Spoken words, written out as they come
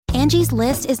Angie's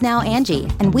List is now Angie,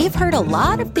 and we've heard a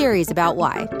lot of theories about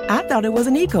why. I thought it was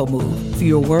an eco move.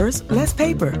 Fewer words, less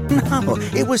paper. No,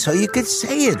 it was so you could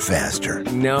say it faster.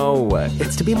 No,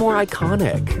 it's to be more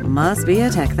iconic. Must be a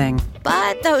tech thing.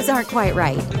 But those aren't quite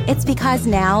right. It's because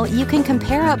now you can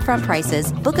compare upfront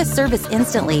prices, book a service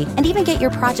instantly, and even get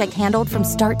your project handled from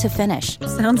start to finish.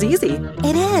 Sounds easy.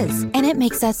 It is, and it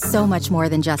makes us so much more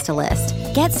than just a list.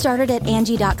 Get started at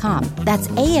Angie.com. That's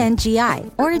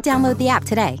ANGI, or download the app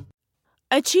today.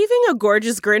 Achieving a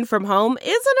gorgeous grin from home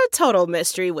isn't a total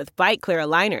mystery with Bite Clear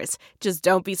aligners. Just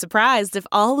don't be surprised if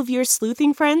all of your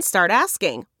sleuthing friends start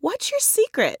asking, "What's your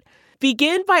secret?"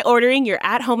 Begin by ordering your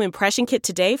at-home impression kit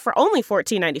today for only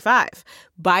 $14.95.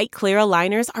 Bite Clear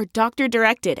aligners are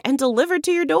doctor-directed and delivered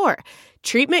to your door.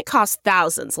 Treatment costs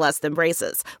thousands less than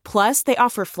braces. Plus, they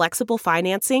offer flexible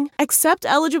financing, accept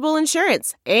eligible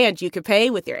insurance, and you can pay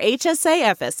with your HSA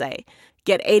FSA.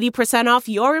 Get 80% off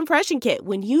your impression kit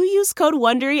when you use code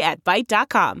WONDERY at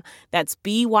Byte.com. That's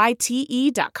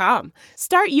BYTE.com.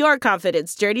 Start your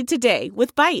confidence journey today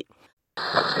with Byte.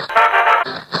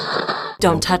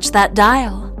 Don't touch that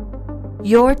dial.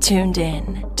 You're tuned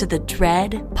in to the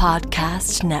Dread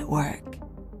Podcast Network.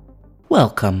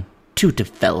 Welcome to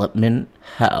Development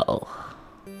Hell.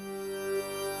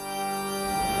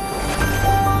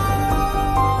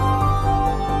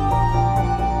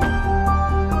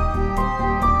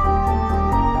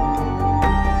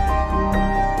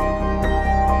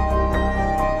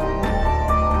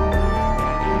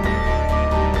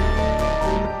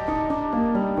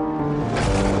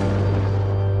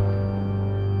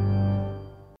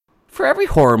 For every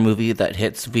horror movie that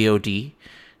hits VOD,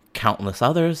 countless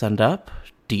others end up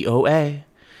DOA.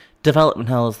 Development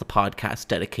Hell is the podcast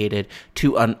dedicated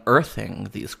to unearthing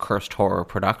these cursed horror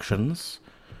productions.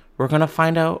 We're going to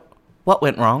find out what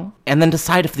went wrong, and then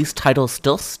decide if these titles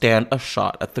still stand a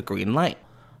shot at the green light.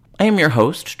 I am your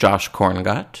host, Josh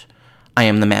Korngut. I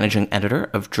am the managing editor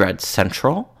of Dread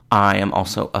Central. I am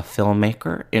also a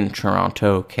filmmaker in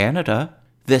Toronto, Canada.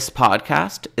 This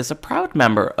podcast is a proud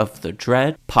member of the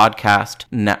Dread Podcast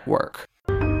Network.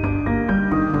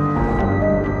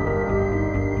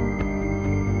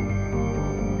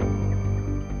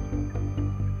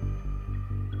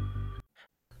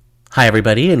 Hi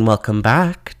everybody, and welcome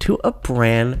back to a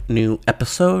brand new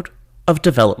episode of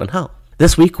Development Hell.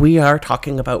 This week we are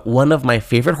talking about one of my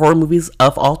favorite horror movies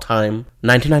of all time,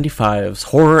 1995's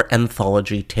horror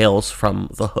anthology Tales from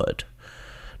the Hood.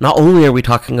 Not only are we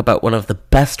talking about one of the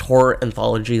best horror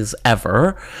anthologies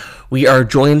ever, we are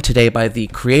joined today by the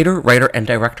creator, writer, and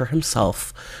director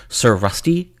himself, Sir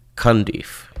Rusty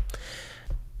Cundieff.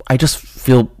 I just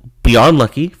feel beyond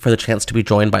lucky for the chance to be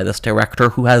joined by this director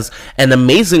who has an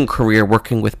amazing career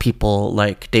working with people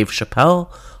like Dave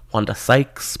Chappelle, Wanda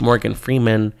Sykes, Morgan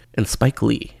Freeman, and Spike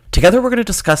Lee. Together we're going to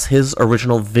discuss his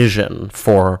original vision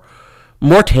for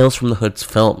more Tales from the Hood's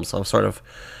films, a sort of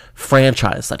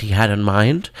franchise that he had in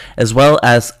mind, as well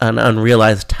as an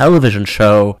unrealized television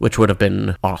show, which would have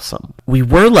been awesome. We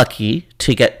were lucky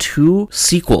to get 2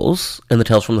 sequels in the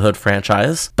Tales from the Hood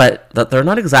franchise, but that they're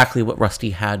not exactly what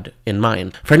Rusty had in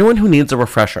mind. For anyone who needs a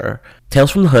refresher,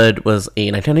 Tales from the Hood was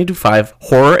a 1995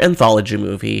 horror anthology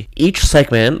movie. Each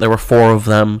segment, there were 4 of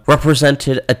them,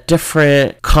 represented a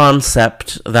different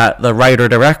concept that the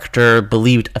writer-director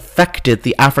believed affected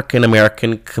the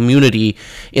African-American community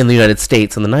in the United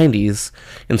States in the 90s.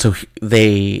 And so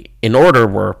they, in order,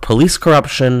 were police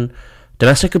corruption,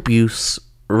 domestic abuse,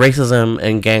 racism,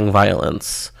 and gang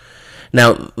violence.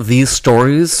 Now, these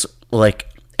stories, like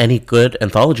any good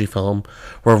anthology film,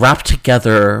 were wrapped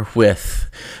together with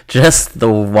just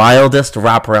the wildest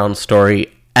wraparound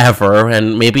story ever,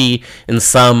 and maybe in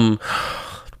some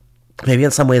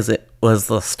ways it was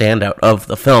the standout of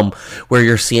the film, where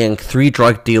you're seeing 3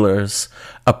 drug dealers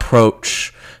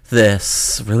approach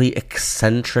this really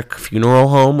eccentric funeral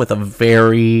home with a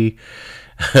very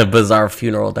bizarre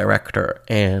funeral director,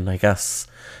 and I guess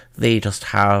they just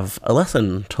have a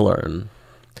lesson to learn.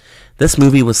 This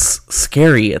movie was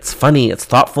scary, it's funny, it's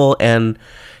thoughtful, and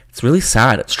it's really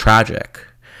sad, it's tragic.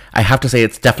 I have to say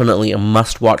it's definitely a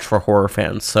must-watch for horror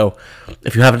fans, so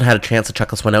if you haven't had a chance to check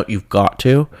this one out, you've got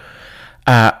to.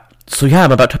 So yeah,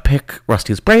 I'm about to pick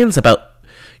Rusty's brains about,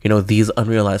 these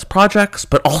unrealized projects,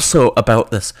 but also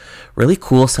about this really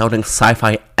cool-sounding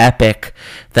sci-fi epic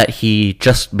that he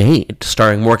just made,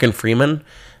 starring Morgan Freeman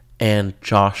and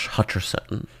Josh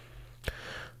Hutcherson.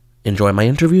 Enjoy my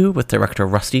interview with director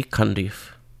Rusty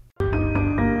Cundieff.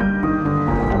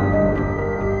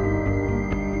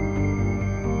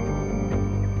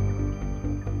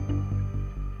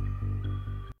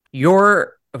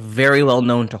 Your very well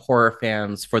known to horror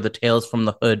fans for the Tales from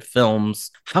the Hood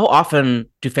films. How often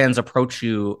do fans approach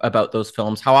you about those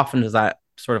films? How often does that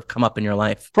sort of come up in your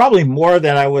life? Probably more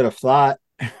than I would have thought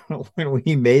when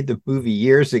we made the movie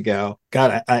years ago.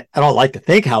 God, I don't like to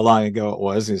think how long ago it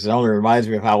was, because it only reminds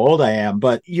me of how old I am.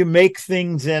 But you make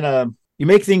things in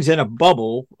a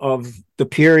bubble of the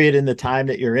period and the time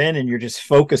that you're in, and you're just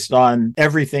focused on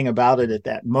everything about it at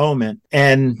that moment.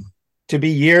 And to be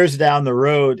years down the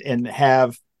road and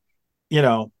have,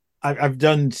 I've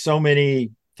done so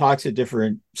many talks at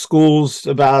different schools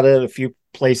about it. A few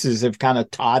places have kind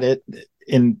of taught it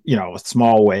in, a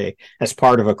small way as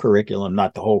part of a curriculum,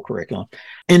 not the whole curriculum.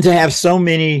 And to have so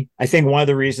many, I think one of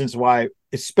the reasons why,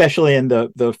 especially in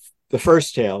the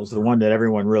first Tales, the one that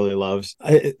everyone really loves,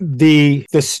 the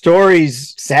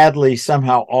stories sadly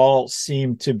somehow all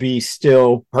seem to be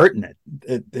still pertinent.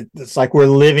 It's like we're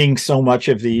living so much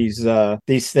of these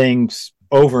things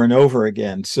over and over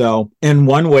again. So in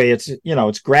one way,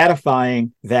 it's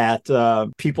gratifying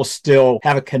that people still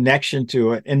have a connection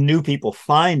to it and new people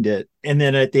find it. And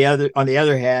then on the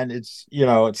other hand, it's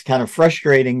kind of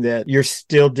frustrating that you're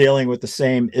still dealing with the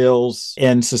same ills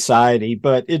in society.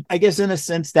 But I guess in a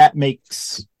sense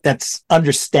that's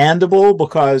understandable,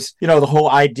 because, the whole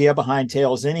idea behind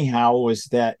Tales anyhow was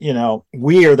that,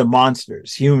 we are the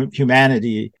monsters,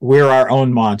 humanity, we're our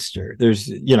own monster. There's,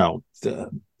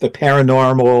 the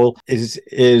paranormal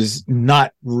is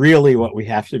not really what we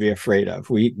have to be afraid of.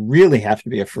 We really have to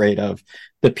be afraid of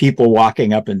the people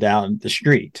walking up and down the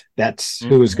street. That's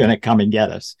who's going to come and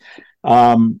get us.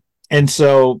 And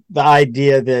so the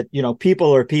idea that,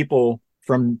 people are people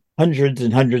from hundreds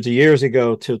and hundreds of years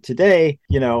ago till today,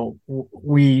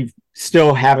 we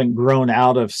still haven't grown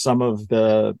out of some of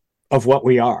what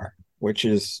we are, which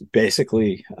is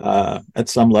basically at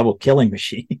some level killing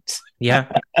machines.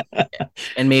 Yeah.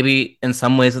 And maybe in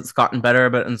some ways it's gotten better,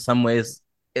 but in some ways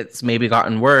it's maybe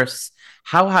gotten worse.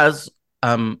 How has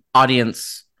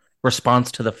audience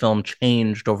response to the film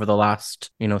changed over the last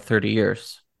 30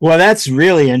 years? Well, that's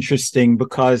really interesting,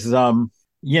 because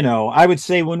I would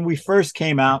say when we first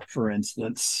came out, for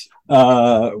instance,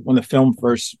 when the film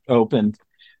first opened,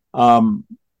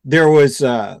 there was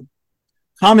a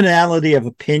commonality of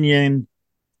opinion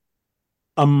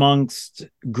amongst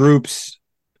groups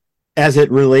as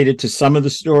it related to some of the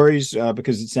stories,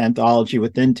 because it's an anthology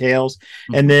within Tales.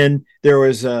 Mm-hmm. And then there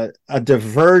was a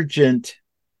divergent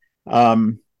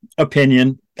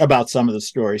opinion about some of the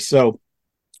stories. So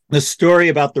the story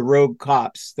about the rogue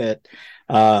cops that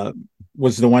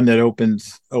was the one that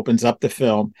opens up the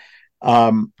film.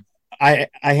 I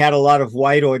had a lot of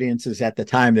white audiences at the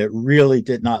time that really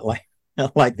did not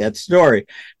like that story,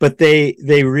 but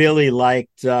they really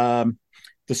liked the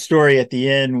story at the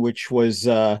end, which was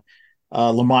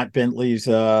Lamont Bentley's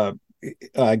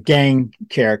gang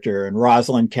character and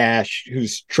Rosalind Cash,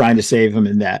 who's trying to save him.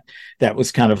 And that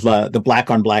was kind of the black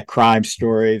on black crime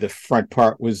story. The front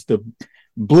part was the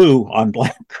blue on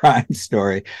black crime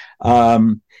story.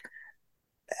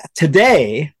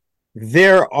 Today,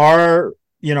 there are,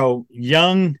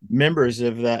 young members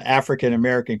of the African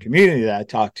American community that I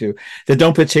talk to that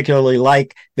don't particularly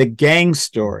like the gang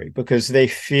story, because they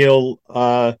feel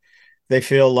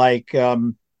like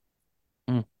I'm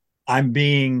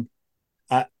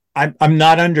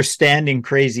not understanding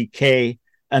Crazy K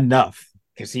enough,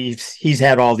 because he's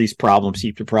had all these problems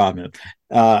heaped upon him.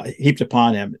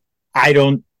 I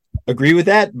don't agree with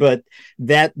that, but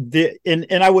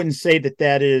and I wouldn't say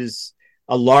that is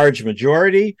a large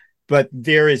majority, but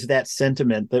there is that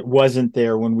sentiment that wasn't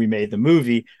there when we made the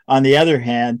movie. On the other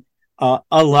hand, a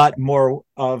lot more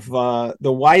of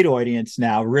the white audience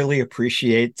now really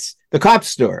appreciates the cop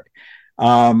story.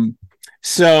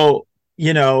 So,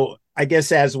 I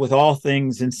guess as with all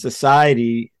things in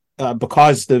society,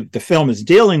 because the film is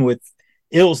dealing with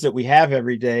ills that we have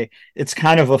every day, it's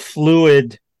kind of a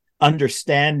fluid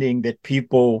understanding that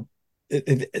people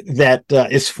that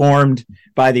is formed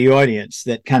by the audience,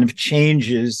 that kind of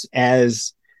changes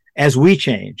as we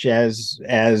change,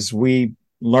 as we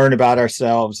learn about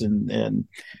ourselves and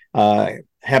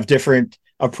have different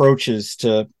approaches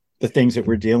to the things that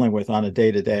we're dealing with on a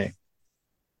day-to-day.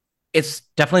 It's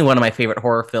definitely one of my favorite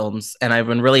horror films, and I've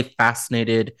been really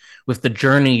fascinated with the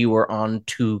journey you were on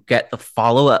to get the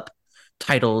follow-up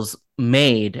titles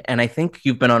made. And I think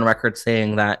you've been on record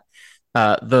saying that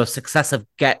the success of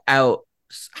Get Out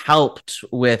helped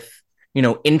with,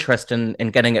 interest in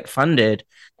getting it funded.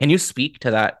 Can you speak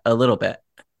to that a little bit?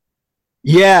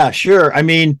 Yeah, sure. I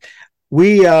mean,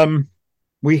 we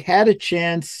had a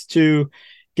chance to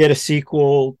get a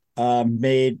sequel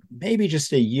made maybe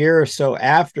just a year or so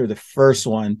after the first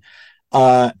one.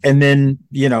 And then,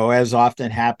 as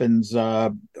often happens,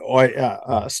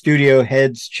 studio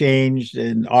heads changed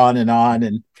and on,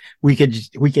 and we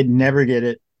could never get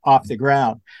it off the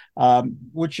ground,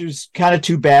 which is kind of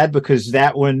too bad, because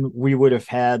that one we would have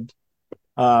had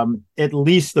at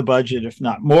least the budget, if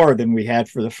not more, than we had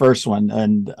for the first one.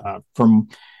 And from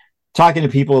talking to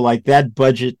people, like, that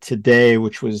budget today,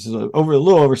 which was a little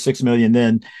over $6 million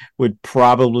then, would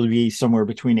probably be somewhere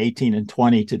between 18 and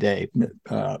 20 today.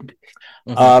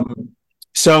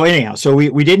 So anyhow,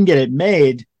 we didn't get it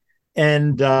made,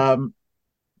 and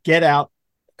Get Out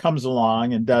comes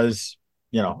along and does,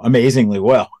 amazingly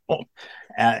well,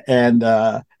 and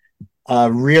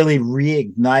really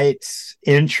reignites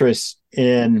interest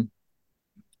in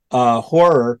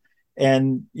horror,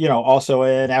 and also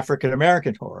in African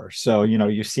American horror. So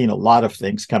you've seen a lot of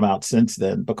things come out since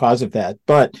then because of that.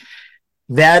 But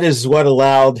that is what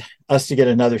allowed us to get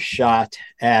another shot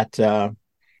at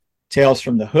Tales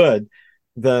from the Hood.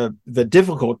 The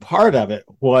difficult part of it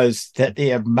was that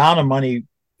the amount of money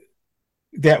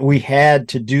that we had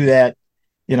to do that,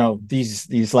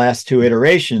 these last two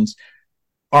iterations,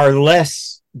 are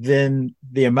less than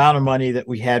the amount of money that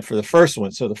we had for the first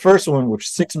one. So the first one was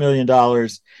 $6 million,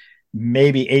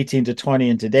 maybe 18 to 20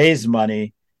 in today's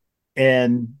money.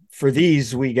 And for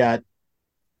these, we got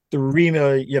 3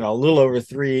 million, a little over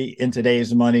 3 in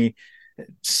today's money,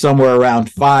 somewhere around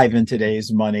 5 in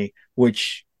today's money,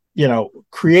 which,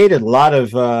 created a lot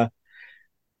of,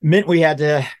 meant we had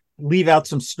to leave out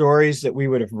some stories that we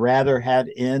would have rather had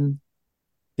in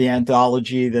the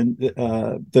anthology than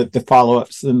the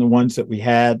follow-ups than the ones that we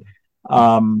had.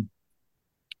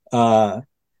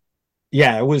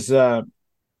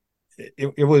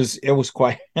 It was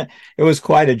quite it was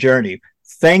quite a journey.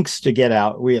 Thanks to Get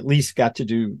Out, we at least got to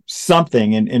do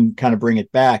something and kind of bring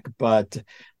it back, but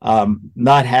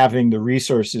not having the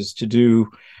resources to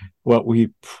do what we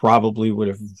probably would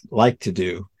have liked to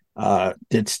do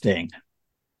did sting.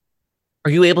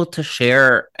 Are you able to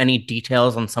share any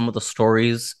details on some of the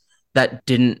stories that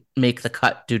didn't make the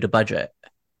cut due to budget?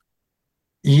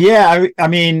 Yeah, I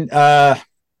mean,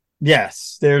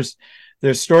 yes, there's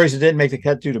stories that didn't make the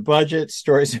cut due to budget,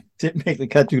 stories that didn't make the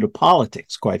cut due to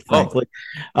politics, quite frankly.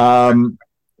 And,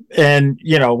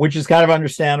 which is kind of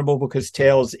understandable, because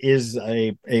Tales is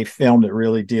a film that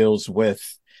really deals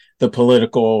with the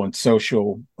political and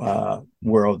social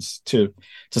worlds, to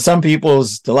some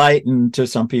people's delight and to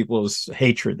some people's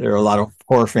hatred. There are a lot of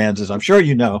horror fans, as I'm sure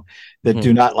you know, that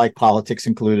do not like politics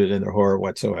included in their horror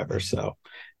whatsoever. So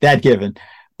that given.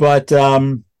 But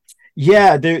there's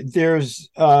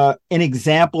an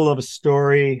example of a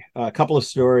story, a couple of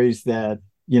stories that,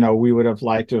 we would have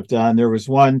liked to have done. There was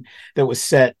one that was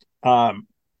set at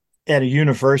a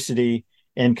university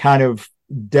and kind of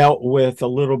dealt with a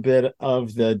little bit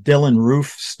of the Dylan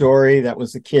Roof story. That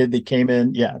was the kid that came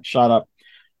in, shot up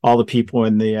all the people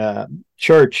in the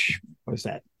church. What was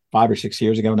that, 5 or 6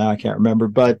 years ago now? I can't remember.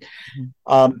 But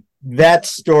that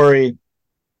story,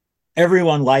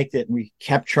 everyone liked it, and we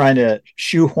kept trying to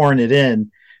shoehorn it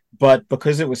in. But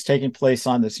because it was taking place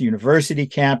on this university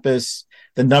campus,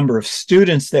 the number of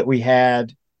students that we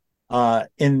had, there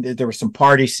were some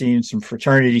party scenes, some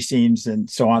fraternity scenes, and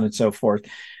so on and so forth.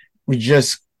 We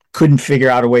just couldn't figure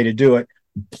out a way to do it.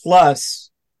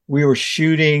 Plus, we were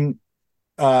shooting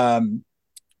in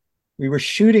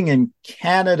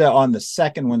Canada on the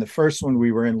second one. The first one,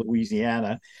 we were in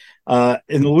Louisiana.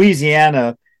 In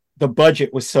Louisiana, the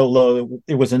budget was so low,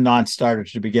 it was a non-starter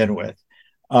to begin with.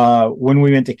 When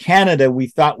we went to Canada, we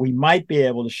thought we might be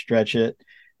able to stretch it.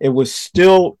 It was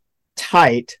still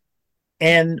tight.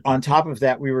 And on top of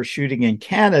that, we were shooting in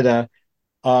Canada.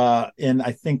 And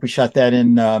I think we shot that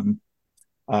in,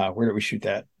 where did we shoot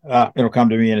that? It'll come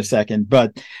to me in a second.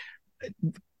 But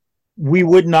we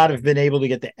would not have been able to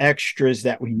get the extras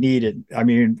that we needed. I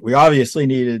mean, we obviously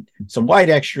needed some white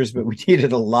extras, but we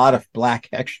needed a lot of black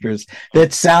extras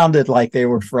that sounded like they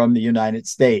were from the United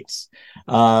States.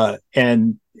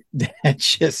 And that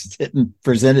just didn't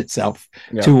present itself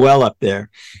too well up there.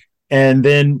 And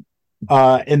then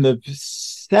in the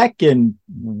second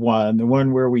one, the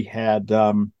one where we had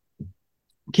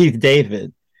Keith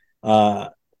David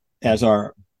as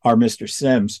our Mr.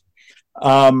 Sims,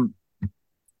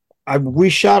 we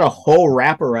shot a whole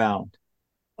wraparound,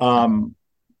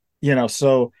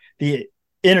 so the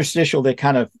interstitial that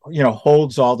kind of,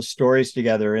 holds all the stories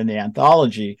together in the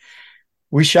anthology.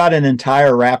 We shot an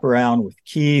entire wraparound with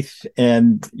Keith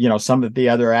and, some of the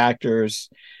other actors.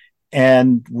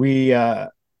 And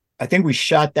I think we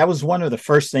shot, that was one of the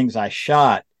first things I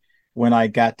shot when I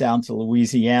got down to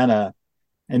Louisiana.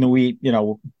 And we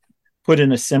put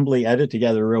an assembly edit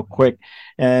together real quick,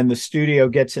 and the studio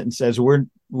gets it and says,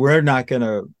 we're not going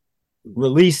to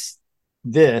release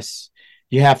this.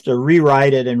 You have to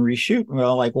rewrite it and reshoot.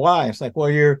 Well, like, why? It's like,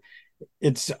 well,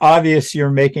 it's obvious you're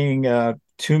making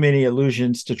too many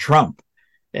allusions to Trump,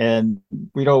 and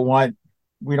we don't,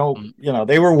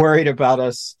 they were worried about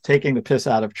us taking the piss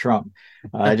out of Trump.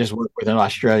 I just work with an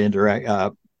Australian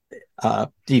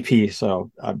DP,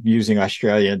 so I'm using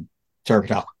Australian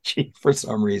terminology for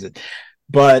some reason.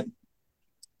 But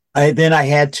I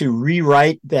had to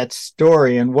rewrite that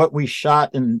story, and what we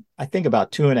shot in, I think,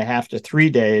 about 2.5 to 3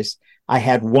 days, I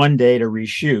had 1 day to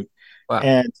reshoot. Wow.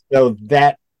 And so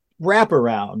that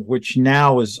wraparound, which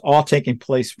now is all taking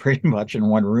place pretty much in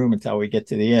one room until we get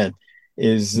to the end,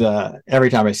 is every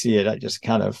time I see it, I just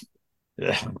kind of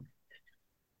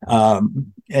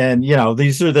and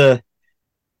these are the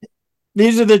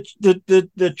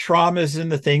traumas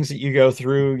and the things that you go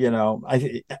through.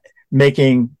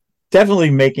 Definitely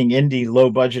making indie low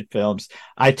budget films.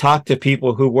 I talk to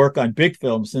people who work on big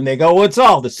films and they go, well, it's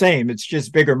all the same. It's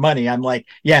just bigger money. I'm like,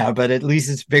 yeah, but at least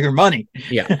it's bigger money.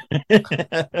 Yeah.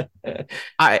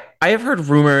 I have heard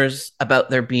rumors about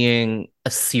there being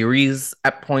a series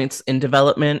at points in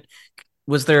development.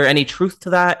 Was there any truth to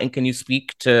that? And can you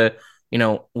speak to,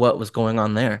 what was going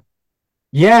on there?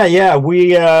 Yeah.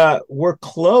 We were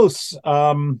close.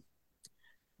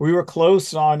 We were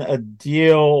close on a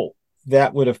deal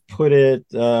that would have put it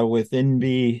with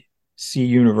NBC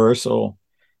Universal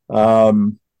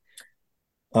as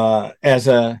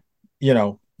a,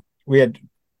 we had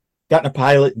gotten a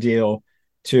pilot deal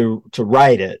to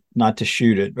write it, not to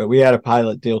shoot it, but we had a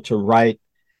pilot deal to write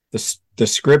the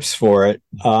scripts for it.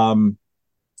 And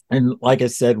like I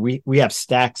said, we have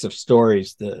stacks of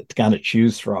stories to kind of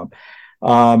choose from.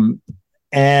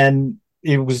 And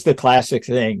it was the classic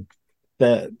thing.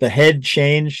 The head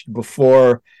changed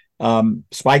before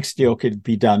Spike's deal could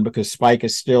be done, because Spike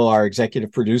is still our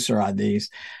executive producer on these.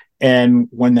 And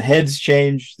when the heads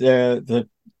changed, the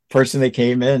person that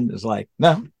came in is like,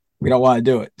 no, we don't want to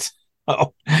do it.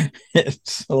 So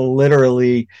it's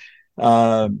literally,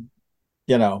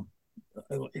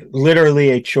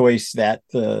 literally a choice that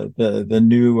the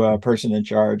new person in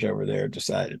charge over there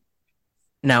decided.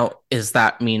 Now, does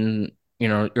that mean,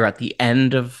 you're at the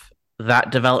end of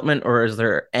that development, or is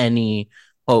there any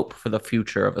hope for the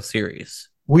future of a series?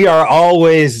 We are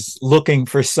always looking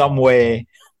for some way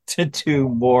to do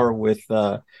more with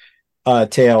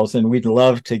Tales, and we'd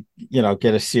love to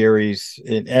get a series,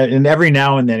 and every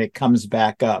now and then it comes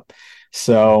back up.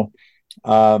 So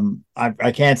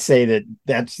I can't say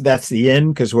that's the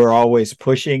end, because we're always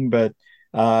pushing, but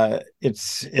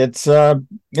it's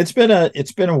been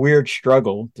a weird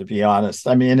struggle, to be honest.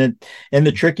 I mean, and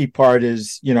the tricky part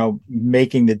is,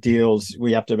 making the deals.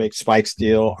 We have to make Spike's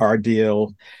deal, our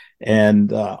deal,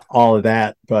 and all of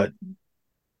that. But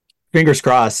fingers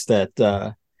crossed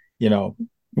that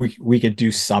we could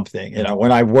do something.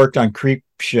 When I worked on Creep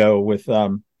Show with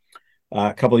a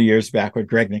couple of years back with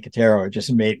Greg Nicotero, it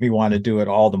just made me want to do it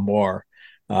all the more,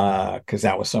 because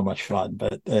that was so much fun.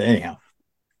 But anyhow.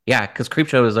 Yeah, because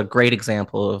Creepshow is a great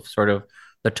example of sort of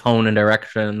the tone and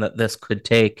direction that this could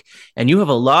take. And you have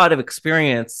a lot of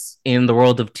experience in the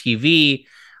world of TV.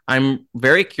 I'm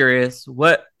very curious,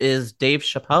 what is Dave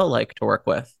Chappelle like to work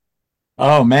with?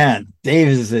 Oh, man.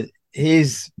 Dave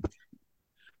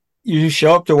you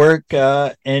show up to work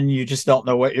and you just don't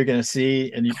know what you're going to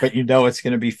see, but it's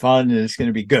going to be fun and it's going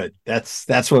to be good.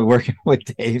 That's what working with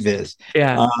Dave is.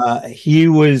 Yeah. He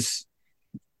was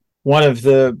one of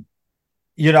the,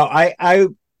 I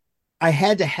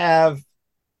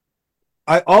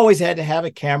always had to have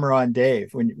a camera on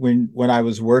Dave when I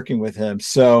was working with him.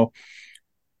 So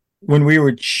when we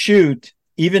would shoot,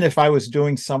 even if I was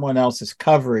doing someone else's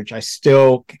coverage, I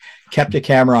still kept a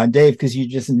camera on Dave, because you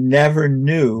just never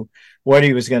knew what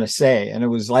he was going to say. And it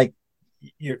was like,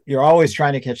 you're always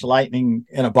trying to catch lightning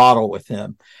in a bottle with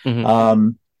him.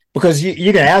 Mm-hmm. Because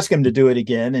you can ask him to do it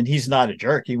again, and he's not a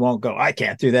jerk. He won't go, I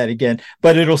can't do that again,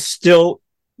 but it'll still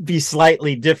be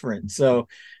slightly different. So,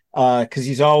 because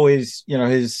he's always,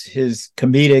 his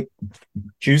comedic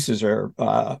juices are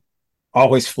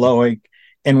always flowing.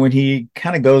 And when he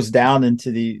kind of goes down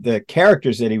into the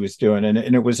characters that he was doing, and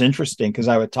it was interesting, because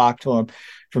I would talk to him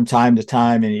from time to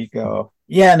time, and he'd go,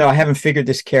 yeah, no, I haven't figured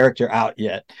this character out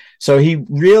yet. So he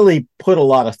really put a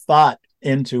lot of thought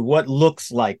into what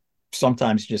looks like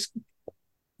sometimes just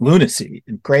lunacy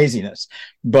and craziness.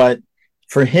 But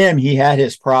for him, he had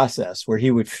his process where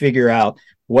he would figure out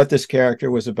what this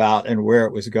character was about and where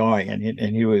it was going.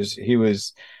 And he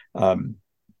was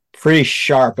pretty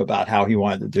sharp about how he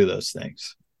wanted to do those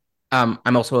things.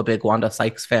 I'm also a big Wanda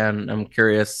Sykes fan. I'm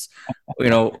curious,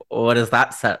 what is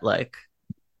that set like?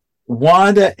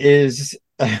 Wanda is,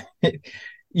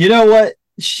 you know what?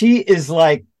 She is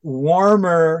like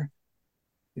warmer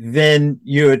than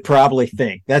you would probably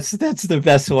think. That's the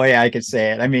best way I could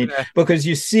say it. I mean, because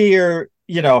you see her,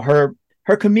 her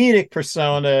comedic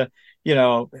persona,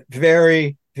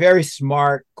 very, very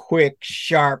smart, quick,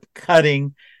 sharp,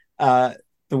 cutting, the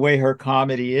way her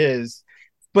comedy is.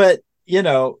 But,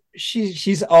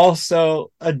 she's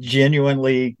also a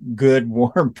genuinely good,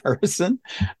 warm person.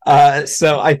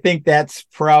 So I think that's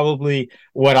probably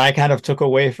what I kind of took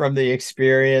away from the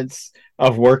experience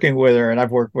of working with her. And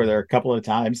I've worked with her a couple of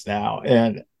times now.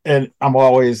 And I'm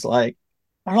always like,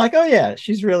 oh yeah,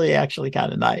 she's really actually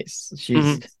kind of nice.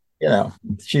 She's,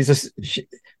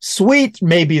 sweet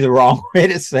may be the wrong way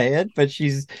to say it, but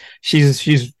she's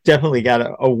definitely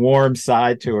got a warm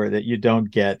side to her that you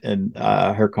don't get in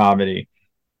her comedy.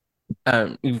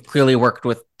 You've clearly worked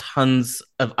with tons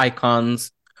of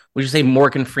icons. Would you say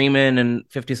Morgan Freeman in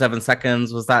 57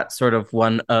 Seconds, was that sort of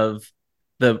one of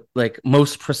the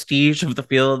most prestige of the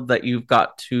field that you've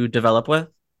got to develop with?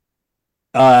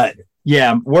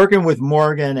 Yeah, working with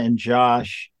Morgan and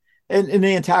Josh and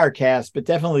the entire cast, but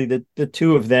definitely the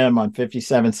two of them on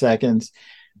 57 Seconds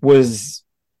was,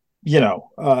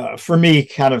 for me,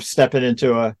 kind of stepping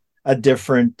into a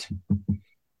different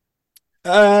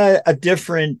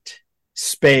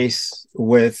space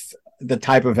with the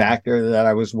type of actor that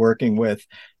I was working with.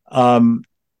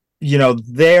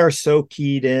 They're so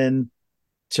keyed in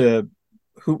to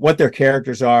what their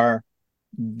characters are,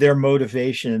 their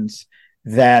motivations,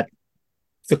 that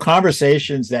the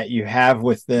conversations that you have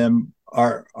with them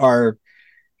are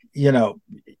you're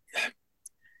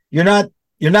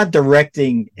not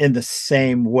directing in the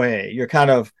same way. You're kind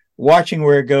of watching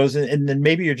where it goes, and then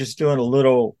maybe you're just doing a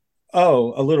little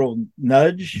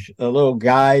nudge, a little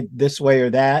guide this way or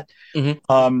that,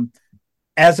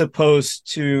 as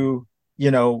opposed to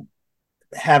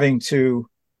having to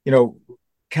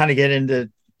kind of get into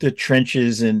the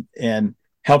trenches and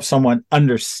help someone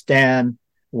understand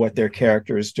what their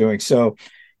character is doing. So,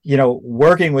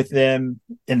 working with them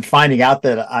and finding out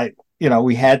that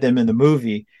we had them in the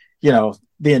movie, the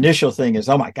initial thing is,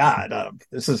 oh my God, I'm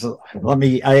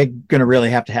going to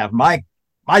really have to have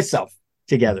myself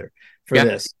together for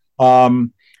this.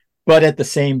 But at the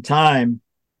same time,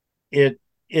 it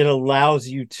allows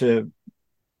you to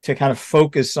kind of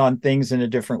focus on things in a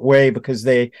different way because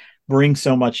they bring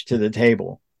so much to the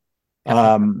table.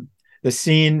 The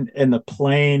scene in the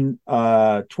plane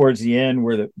towards the end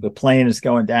where the plane is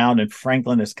going down and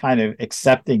Franklin is kind of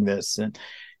accepting this, and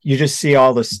you just see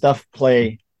all the stuff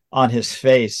play on his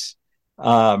face.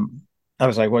 I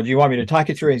was like, well, do you want me to talk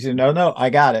you through it? He said, no,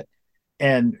 I got it.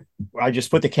 And I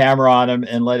just put the camera on him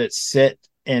and let it sit.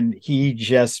 And he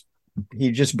just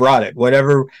brought it.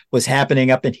 Whatever was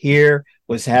happening up in here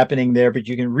was happening there, but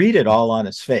you can read it all on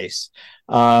his face.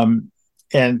 And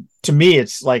to me,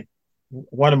 it's like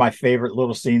one of my favorite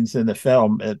little scenes in the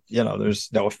film. There's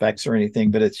no effects or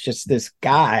anything, but it's just this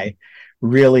guy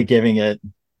really giving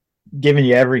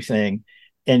you everything.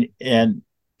 And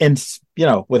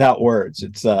without words,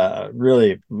 it's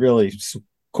really, really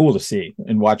cool to see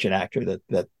and watch an actor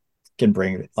that can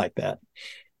bring it like that.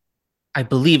 I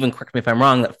believe, and correct me if I'm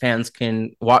wrong, that fans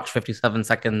can watch 57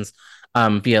 Seconds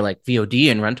via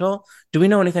VOD and rental. Do we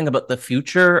know anything about the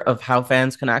future of how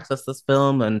fans can access this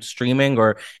film and streaming,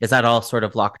 or is that all sort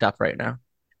of locked up right now?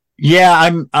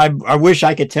 Yeah, I wish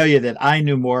I could tell you that I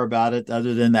knew more about it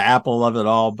other than the Apple of it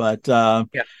all, but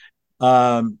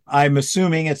I'm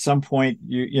assuming at some point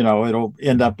it'll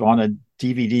end up on a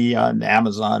DVD on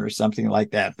Amazon or something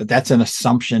like that, but that's an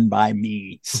assumption by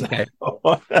me. So.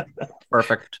 Okay.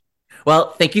 Perfect.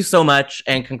 Well, thank you so much,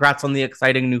 and congrats on the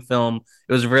exciting new film.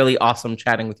 It was really awesome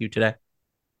chatting with you today.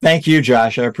 Thank you,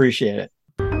 Josh. I appreciate it.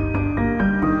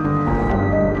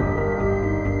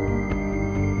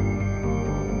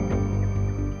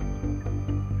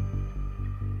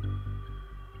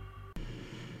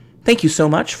 Thank you so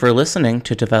much for listening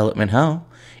to Development Hell.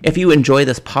 If you enjoy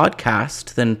this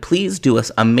podcast, then please do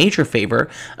us a major favor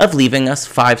of leaving us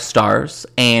 5 stars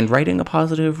and writing a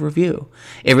positive review.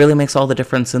 It really makes all the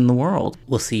difference in the world.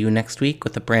 We'll see you next week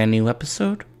with a brand new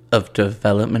episode of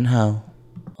Development Hell.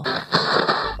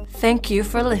 Thank you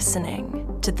for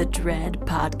listening to the Dread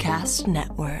Podcast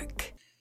Network.